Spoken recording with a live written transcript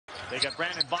They got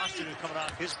Brandon Boston, who's coming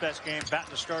off his best game, back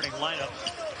in the starting lineup.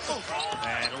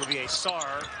 And Olivier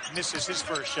Sarr misses his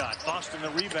first shot. Boston the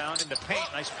rebound in the paint.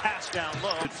 Nice pass down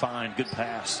low. Good find, good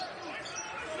pass.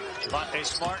 Devontae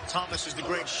Smart. Thomas is the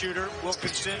great shooter.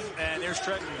 Wilkinson, and there's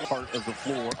Trendon. Part of the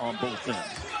floor on both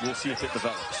ends. We'll see if it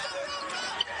develops.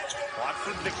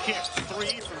 Watford the kick.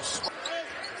 3 from Smart.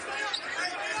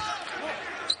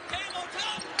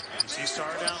 You see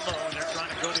Sarr down low, and they're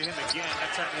trying to go to him again.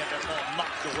 That time he had that ball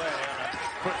knocked away on a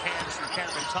quick hands from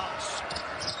Cameron Thomas.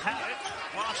 Had it,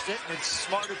 lost it, and it's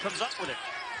Smart who comes up with it.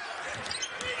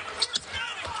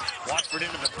 Watford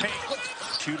into the paint.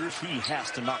 Shooters, he has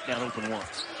to knock down open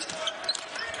ones.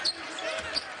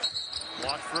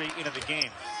 Watford into the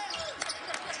game.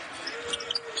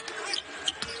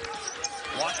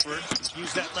 Watford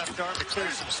use that left arm to clear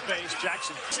some space.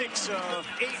 Jackson 6 of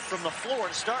 8 from the floor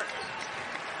to start.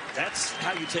 That's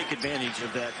how you take advantage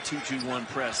of that 2-2-1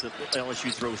 press that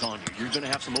LSU throws on you. You're going to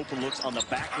have some open looks on the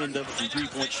back end of it from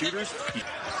three-point shooters.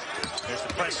 There's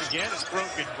the press again. It's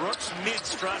broken. Brooks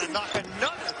mids trying to knock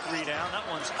another 3 down. That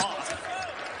one's off.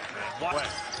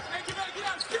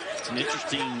 An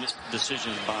interesting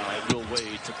decision by Will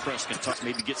Wade to press Kentucky,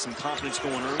 maybe get some confidence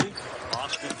going early.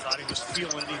 Boston thought he was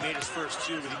feeling it. He made his first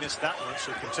 2, but he missed that one.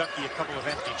 So Kentucky a couple of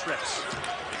empty trips.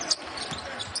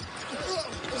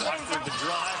 Watford the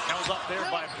drive, held up there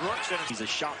by Brooks. And he's a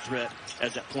shot threat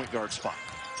at that point guard spot.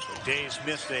 So Days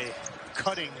missed a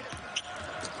cutting,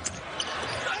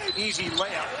 easy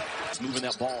layup. He's moving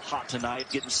that ball hot tonight,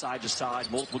 getting side to side.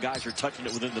 Multiple guys are touching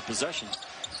it within the possession.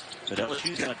 But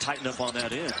LSU's going to tighten up on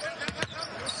that end.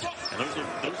 And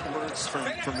those are words from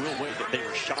Will Wade, that they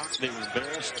were shocked, they were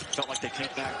embarrassed, felt like they came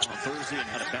back on Thursday and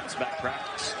had a bounce-back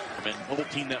practice. And whole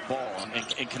team that ball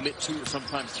and commit 2 or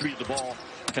sometimes 3 to the ball.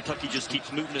 Kentucky just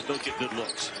keeps moving it. They'll get good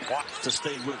looks to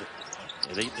stay with it.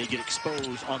 They get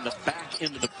exposed on the back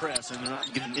end of the press, and they're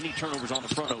not getting any turnovers on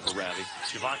the front over, Ravi.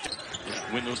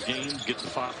 Win those games, get to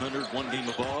 500, 1 game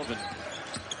above, and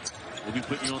we'll be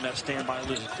putting you on that standby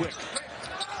list quick.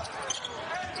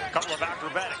 A couple of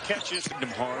acrobatic catches. Them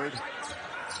hard.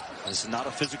 This is not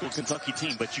a physical Kentucky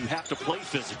team, but you have to play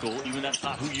physical, even that's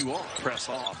not who you are. Press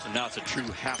off, and now it's a true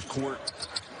half-court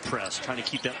press, trying to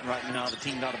keep that right now. The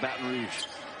team out of Baton Rouge.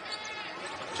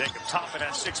 Jacob Toppin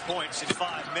has 6 points in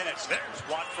 5 minutes. There's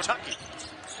Watford, Kentucky.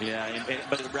 Yeah,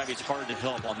 but Ravi, it's hard to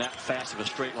help on that fast of a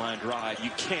straight line drive.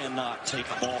 You cannot take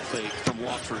a ball fake from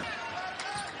Watford.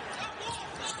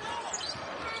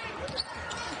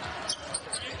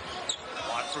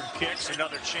 Watford kicks,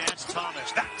 another chance.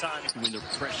 Thomas, that time. When they're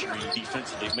pressuring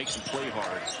defensively, it makes them play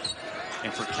hard.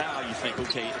 And for Cal, you think,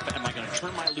 okay, am I going to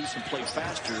turn my loose and play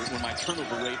faster when my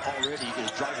turnover rate already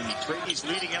is driving me crazy? He's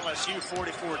leading LSU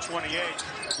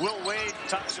 44-28. Will Wade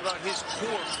talks about his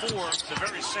core 4, the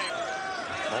very same.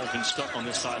 Ball's been stuck on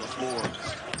this side of the floor.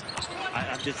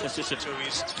 That's just So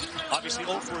he's obviously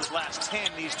 0 for his last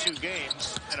 10 these 2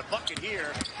 games, and a bucket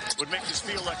here would make this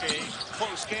feel like a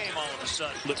close game all of a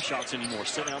sudden. Flip shots anymore.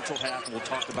 Sit down till half, and we'll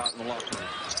talk about it in the locker room.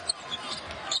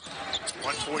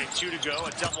 1:42 to go,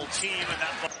 a double team, and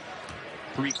that.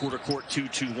 Three-quarter court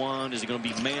 2-2-1. Is it going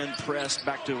to be man pressed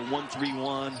back to a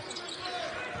 1-3-1?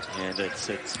 And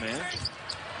it's man.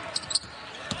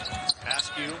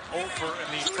 Askew over in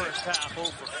the first half, 0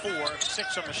 for 4,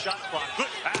 6 on the shot clock. Good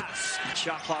pass.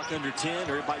 Shot clock under 10.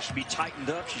 Everybody should be tightened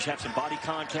up. She should have some body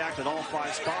contact at all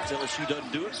 5 spots. LSU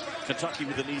doesn't do it. Kentucky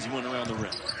with an easy one around the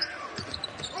rim.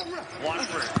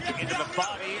 Watford into the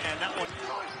body, and that one.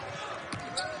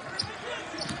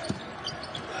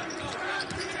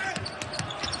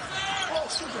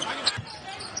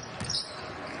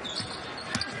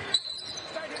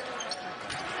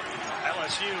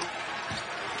 LSU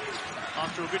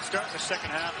off to a good start in the second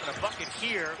half, and a bucket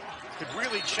here could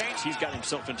really change. He's got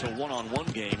himself into a one-on-one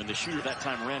game, and the shooter that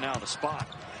time ran out of the spot.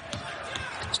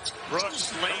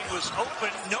 Brooks, lane was open,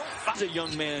 no foul. He's a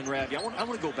young man, Ravi. I want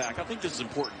to go back. I think this is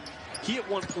important. He, at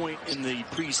one point in the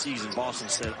preseason, Boston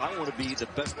said, I want to be the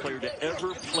best player to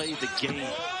ever play the game.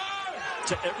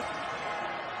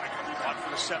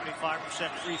 Watford, a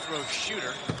 75% free throw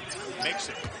shooter, makes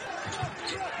it.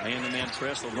 Man-to-man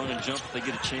press, they'll run and jump if they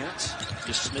get a chance.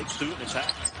 Just snake through it and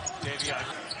attack.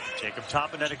 Jacob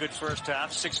Toppin had a good first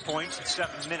half, 6 points in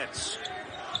 7 minutes.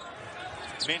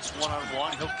 Mintz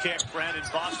one-on-one, he'll kick. Brandon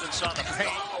Boston saw the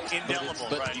paint, indelible.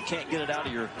 But right? You can't get it out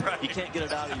of your you can't get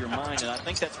it out of your mind, and I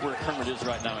think that's where Kermit is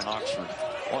right now in Oxford.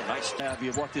 Oh, nice stab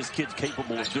of what this kid's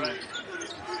capable of doing. Right.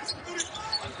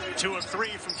 2 of 3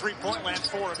 from three-point land,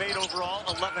 4 of 8 overall,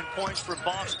 11 points for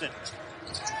Boston.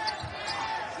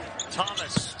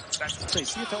 Thomas.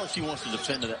 See if LSU wants to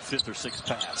defend to that 5th or 6th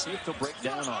pass. See if they'll break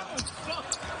down on it.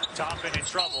 Toppin in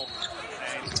trouble.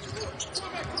 And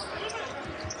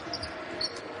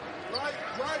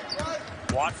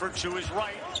Watford to his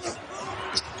right.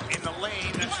 In the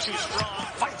lane, that's too strong.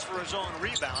 Fights for his own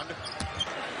rebound.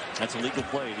 That's a legal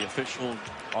play. The official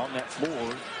on that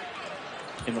floor,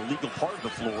 in the legal part of the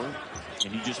floor,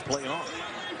 and you just play on.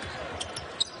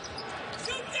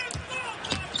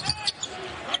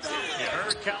 You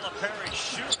heard Calipari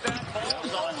shoot that ball,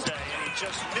 Dante, and he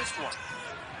just missed one.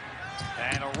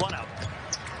 And a run out.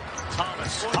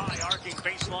 Thomas, high arcing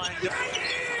baseline.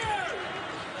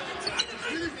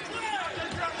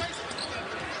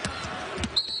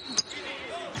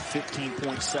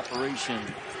 15-point separation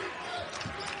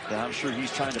that I'm sure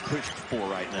he's trying to push for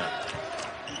right now.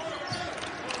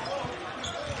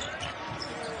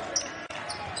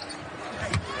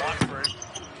 Watford.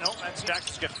 Nope,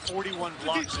 Jackson's got 41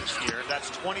 blocks this year. That's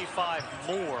 25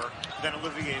 more than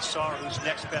Olivier Sarr, who's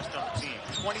next best on the team.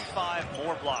 25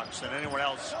 more blocks than anyone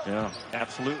else. Yeah,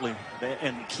 absolutely.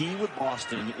 And the key with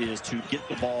Boston is to get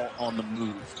the ball on the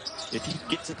move. If he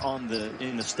gets it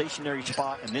in the stationary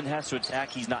spot and then has to attack,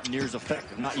 he's not near as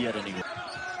effective. Not yet, anyway.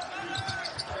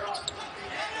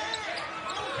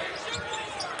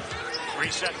 Three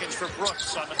seconds for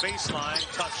Brooks on the baseline.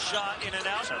 Tough shot, in and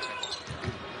out.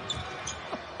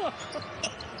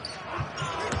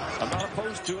 I'm not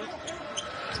opposed to it.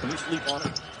 Let me sleep on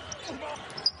it.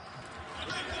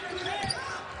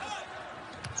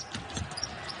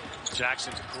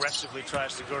 Jackson aggressively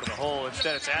tries to go to the hole.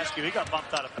 Instead, it's Askew. He got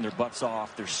bumped out of. And their butts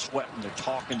off. They're sweating. They're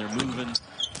talking. They're moving.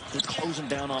 They're closing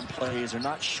down on plays. They're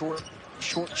not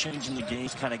short-changing the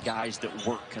games kind of guys that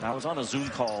work. And I was on a Zoom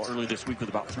call earlier this week with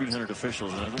about 300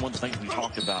 officials. And one of the things we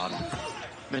talked about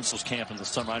Mensal's camp in the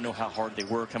summer, I know how hard they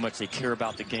work, how much they care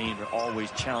about the game. They're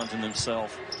always challenging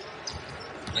themselves.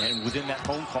 And within that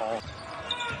phone call,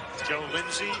 Joe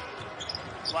Lindsay,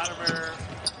 Vladimir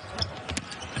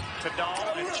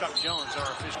Tadal, and Chuck Jones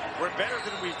are officials. We're better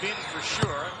than we've been for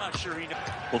sure. I'm not sure he knows.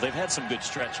 Well, they've had some good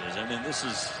stretches. I mean, this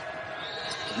is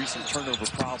recent turnover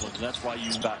problems. That's why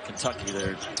you got Kentucky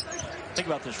there. Think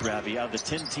about this, Ravi. Out of the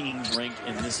 10 teams ranked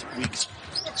in this week's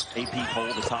AP poll,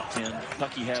 the top 10,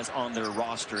 Kentucky has on their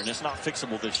roster, and it's not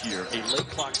fixable this year. A late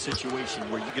clock situation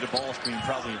where you get a ball screen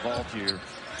probably involved here.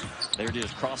 There it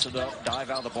is. Cross it up, dive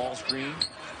out of the ball screen.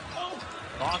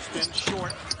 Boston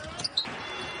short.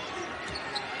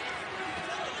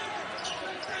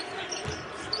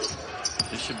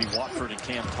 This should be Watford and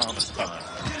Cam Thomas time.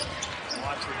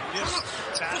 Watford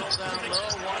missed. Battle down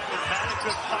low. Watford had a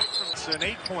good fight from. It's an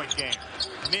 8-point game.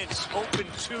 Mintz open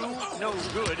 2, no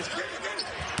good.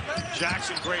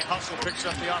 Jackson, great hustle, picks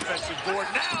up the offensive board.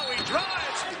 Now he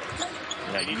drives.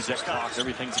 Yeah, use that clock.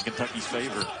 Everything's in Kentucky's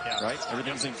favor, right?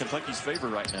 Everything's in Kentucky's favor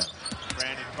right now.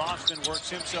 Brandon Boston works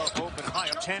himself open high,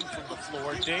 10 from the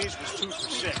floor. Days was 2 for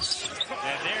 6.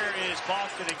 And there is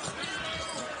Boston.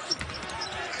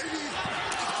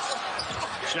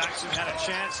 Jackson had a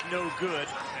chance, no good.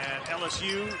 And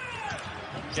LSU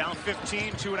down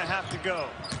 15, 2.5 to go.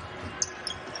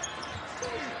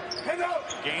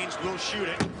 Gaines will shoot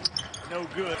it. No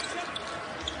good.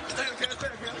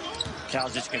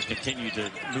 Cal's just going to continue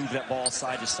to move that ball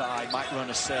side to side. Might run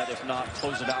a set. If not,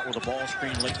 close it out with a ball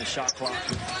screen late in the shot clock.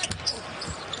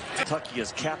 Kentucky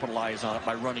has capitalized on it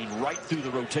by running right through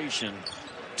the rotation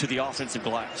to the offensive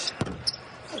glass.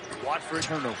 Watford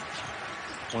turnovers.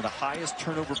 One of the highest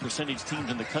turnover percentage teams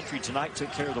in the country tonight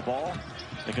took care of the ball.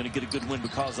 They're going to get a good win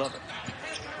because of it.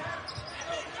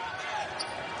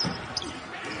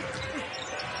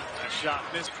 That shot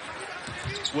missed.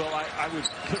 Well, I would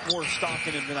put more stock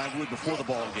in it than I would before the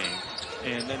ball game.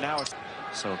 And then now it's...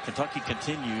 So Kentucky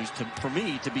continues, for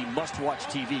me, to be must-watch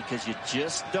TV because you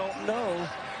just don't know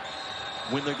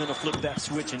when they're going to flip that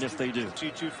switch and if they do.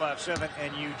 T257,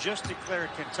 and you just declared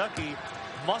Kentucky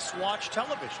must-watch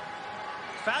television.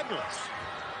 Fabulous.